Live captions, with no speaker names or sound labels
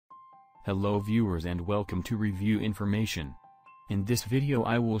Hello viewers and welcome to Review Information. In this video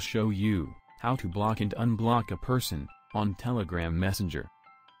I will show you how to block and unblock a person on Telegram Messenger.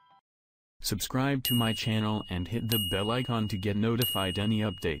 Subscribe to my channel and hit the bell icon to get notified any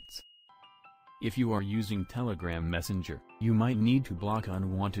updates. If you are using Telegram Messenger, you might need to block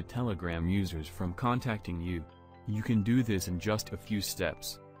unwanted Telegram users from contacting you. You can do this in just a few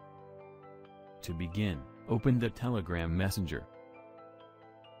steps. To begin, open the Telegram Messenger.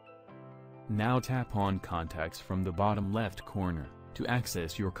 Now tap on Contacts from the bottom left corner to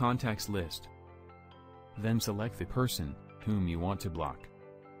access your contacts list. Then select the person whom you want to block.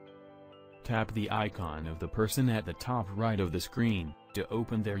 Tap the icon of the person at the top right of the screen to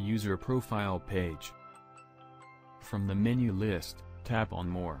open their user profile page. From the menu list, tap on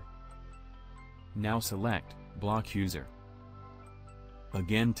More. Now select Block User.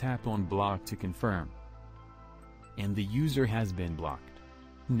 Again tap on Block to confirm. And the user has been blocked.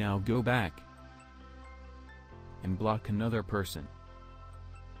 Now go back and block another person.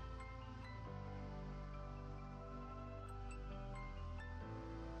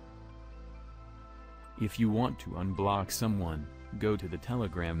 If you want to unblock someone, go to the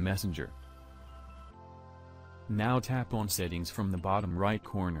Telegram Messenger. Now tap on Settings from the bottom right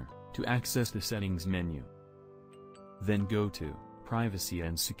corner to access the Settings menu. Then go to Privacy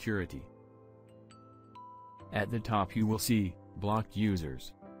and Security. At the top you will see Blocked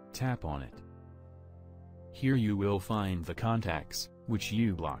Users. Tap on it. Here you will find the contacts which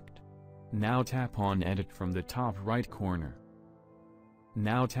you blocked. Now tap on Edit from the top right corner.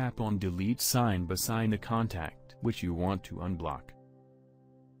 Now tap on Delete sign beside the contact which you want to unblock.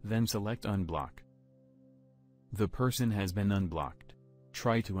 Then select Unblock. The person has been unblocked.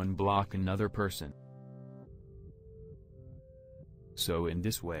 Try to unblock another person. So in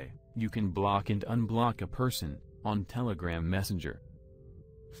this way, you can block and unblock a person on Telegram Messenger.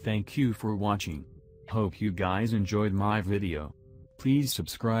 Thank you for watching. Hope you guys enjoyed my video. Please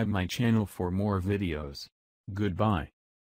subscribe my channel for more videos. Goodbye.